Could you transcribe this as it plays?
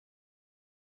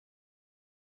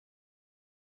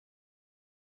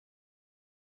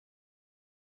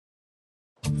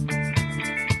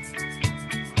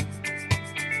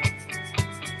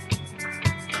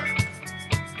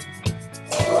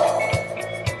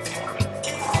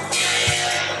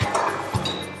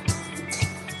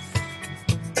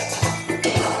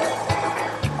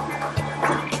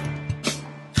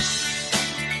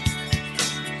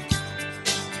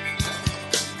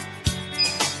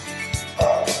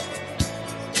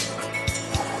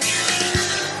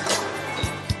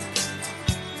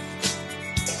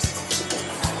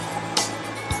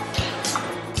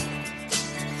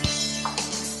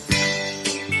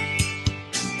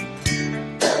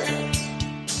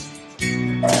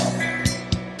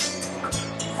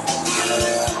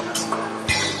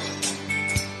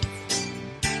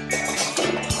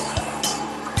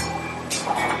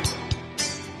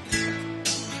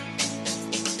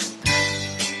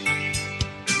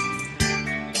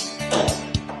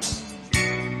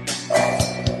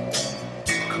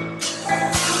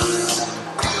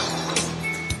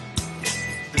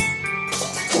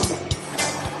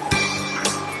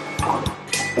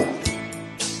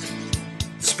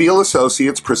Spiel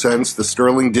Associates presents the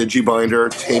Sterling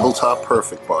Digibinder Tabletop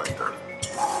Perfect Binder.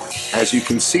 As you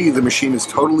can see, the machine is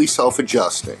totally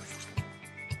self-adjusting.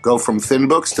 Go from thin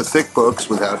books to thick books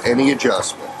without any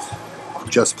adjustment.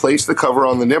 Just place the cover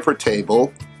on the nipper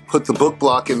table, put the book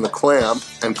block in the clamp,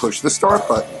 and push the start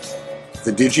button.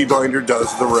 The Digibinder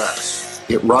does the rest.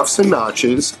 It roughs and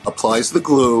notches, applies the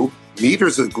glue,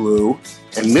 meters the glue,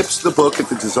 and nips the book at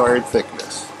the desired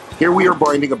thickness. Here we are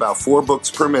binding about 4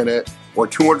 books per minute, or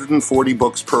 240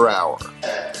 books per hour.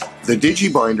 The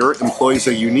Digibinder employs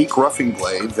a unique roughing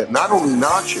blade that not only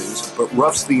notches, but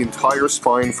roughs the entire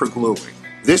spine for gluing.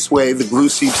 This way, the glue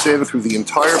seeps in through the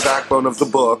entire backbone of the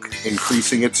book,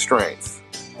 increasing its strength.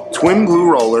 Twin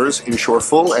glue rollers ensure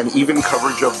full and even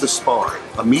coverage of the spine.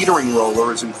 A metering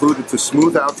roller is included to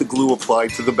smooth out the glue applied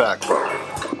to the backbone.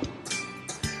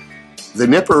 The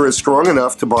nipper is strong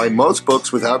enough to bind most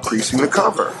books without creasing the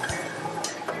cover.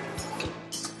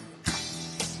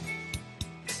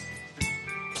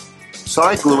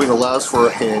 Side gluing allows for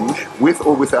a hinge, with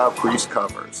or without creased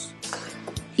covers.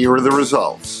 Here are the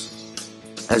results.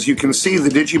 As you can see, the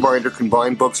Digibinder can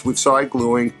bind books with side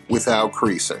gluing without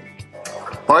creasing.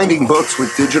 Binding books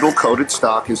with digital coated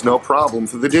stock is no problem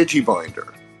for the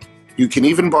Digibinder. You can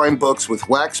even bind books with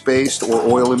wax-based or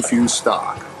oil-infused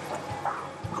stock.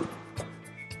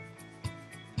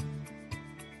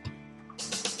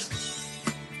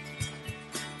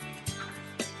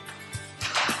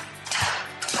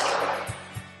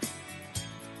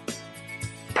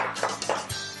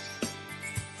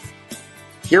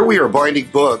 Here we are binding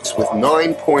books with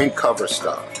 9-point cover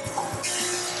stock.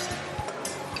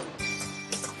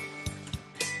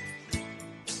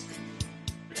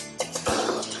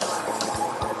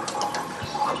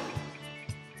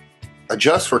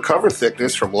 Adjust for cover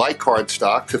thickness from light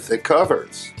cardstock to thick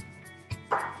covers.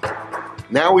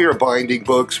 Now we are binding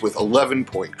books with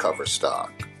 11-point cover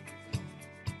stock.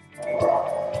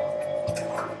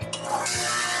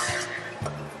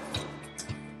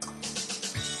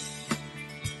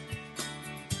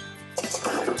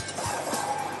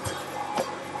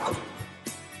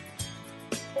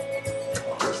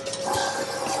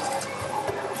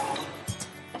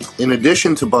 In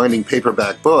addition to binding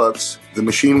paperback books, the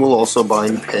machine will also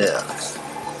bind pads.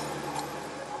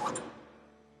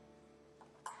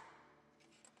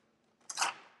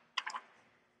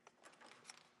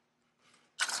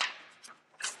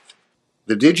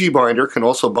 The Digibinder can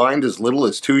also bind as little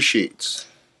as 2 sheets.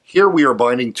 Here we are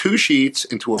binding 2 sheets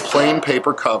into a plain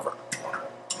paper cover.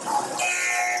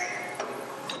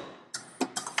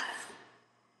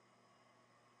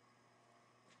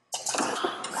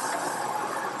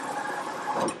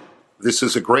 This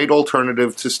is a great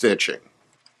alternative to stitching.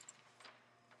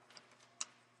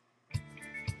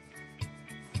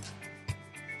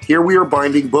 Here we are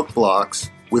binding book blocks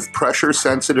with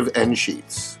pressure-sensitive end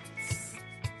sheets.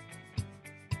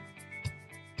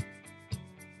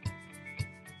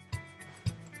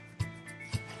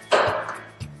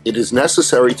 It is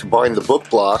necessary to bind the book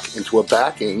block into a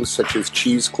backing such as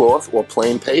cheesecloth or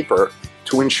plain paper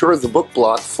to ensure the book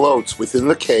block floats within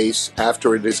the case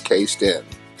after it is cased in.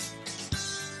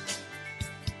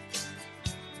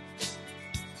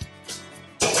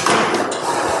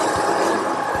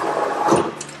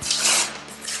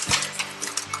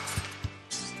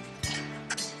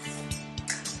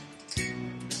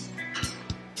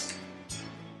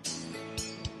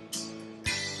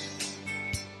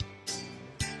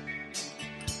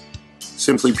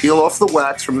 Simply peel off the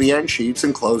wax from the end sheets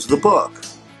and close the book.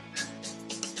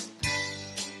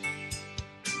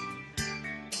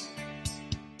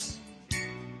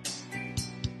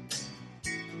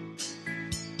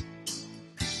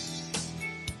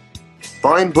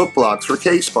 Bind book blocks for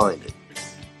case binding.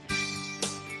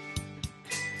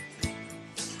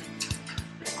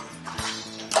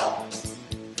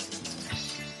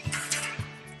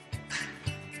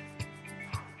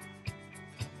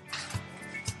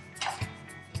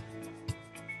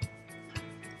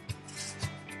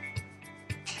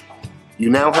 You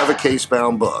now have a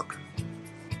case-bound book.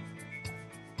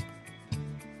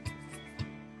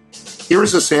 Here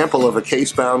is a sample of a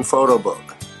case-bound photo book.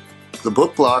 The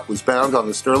book block was bound on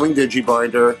the Sterling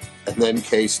Digibinder and then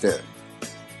cased in.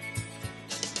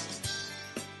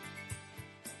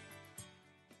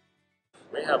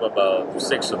 We have about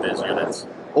 6 of these units.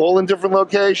 All in different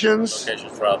locations?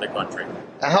 Locations throughout the country.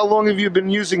 How long have you been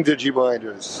using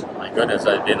Digibinders? My goodness,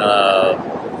 I've been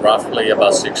roughly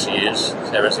about 6 years,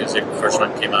 ever since the first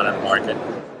one came out on the market.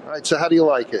 Alright, so how do you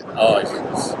like it? Oh,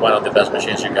 it's one of the best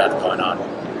machines you got going on.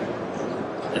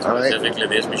 And specifically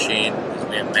this machine is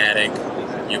pneumatic.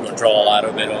 You control a lot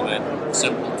of it,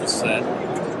 simple to set.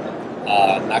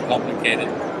 Not complicated.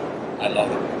 I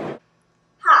love it.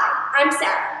 Hi, I'm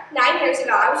Sarah. 9 years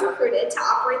ago, I was recruited to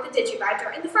operate the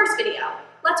digibinder in the first video.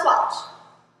 Let's watch.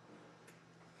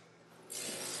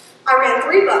 I ran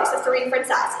 3 books of 3 different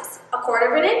sizes, 1/4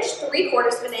 of an inch,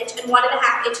 3/4 of an inch, and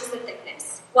 1.5 inches in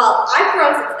thickness. Well, I've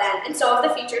grown since then, and so have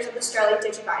the features of the STERLING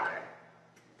digibinder.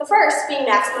 The first being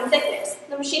maximum thickness.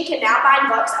 The machine can now bind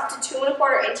books up to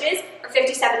 2¼ inches or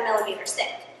 57 millimeters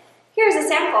thick. Here's a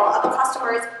sample of a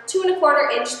customer's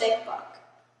 2¼ inch thick book.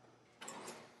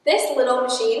 This little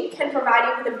machine can provide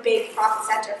you with a big profit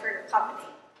center for your company.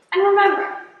 And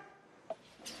remember,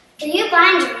 For you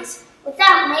binders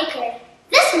without maker,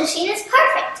 this machine is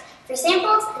perfect for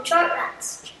samples and short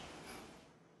runs.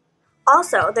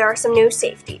 also, there are some new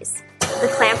safeties.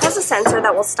 The clamp has a sensor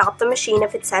that will stop the machine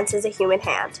if it senses a human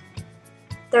hand.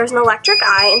 There's an electric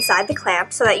eye inside the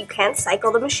clamp so that you can't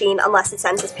cycle the machine unless it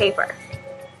senses paper.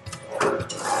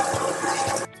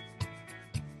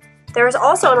 There is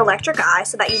also an electric eye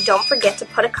so that you don't forget to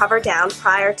put a cover down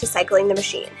prior to cycling the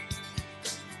machine.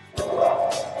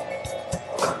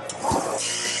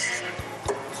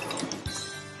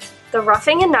 The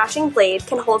roughing and notching blade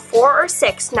can hold 4 or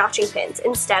 6 notching pins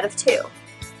instead of 2.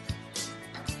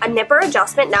 A nipper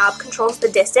adjustment knob controls the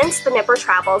distance the nipper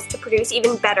travels to produce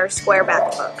even better square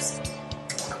back books.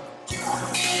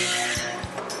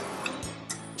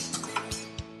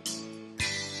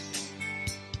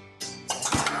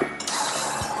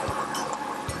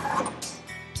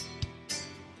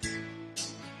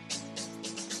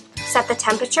 Set the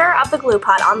temperature of the glue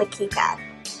pot on the keypad.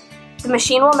 The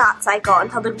machine will not cycle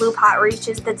until the glue pot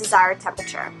reaches the desired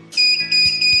temperature.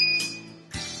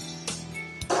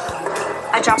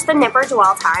 Adjust the nipper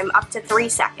dwell time up to 3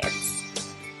 seconds.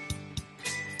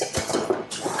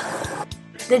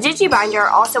 The digibinder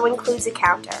also includes a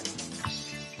counter.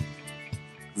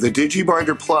 The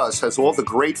DigiBinder Plus has all the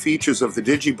great features of the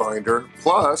digibinder,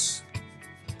 plus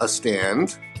a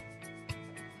stand,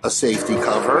 a safety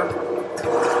cover,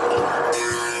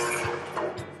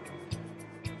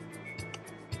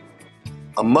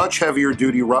 a much heavier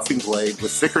duty roughing blade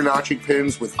with thicker notching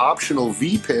pins with optional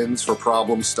V pins for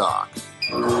problem stock,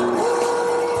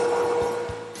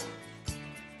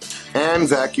 and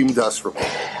vacuum dust removal.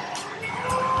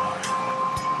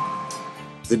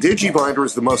 The digibinder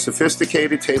is the most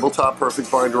sophisticated tabletop perfect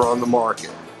binder on the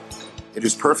market. It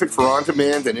is perfect for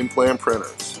on-demand and in-plan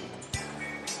printers.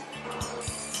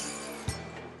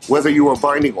 Whether you are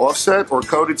binding offset or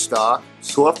coated stock,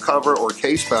 soft cover or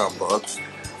case-bound books,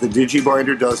 the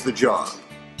digibinder does the job.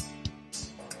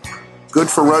 Good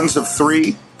for runs of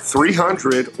 3,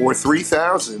 300, or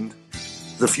 3,000,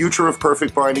 the future of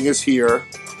perfect binding is here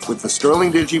with the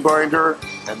STERLING digibinder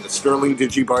and the STERLING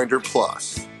DIGIBINDER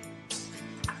Plus.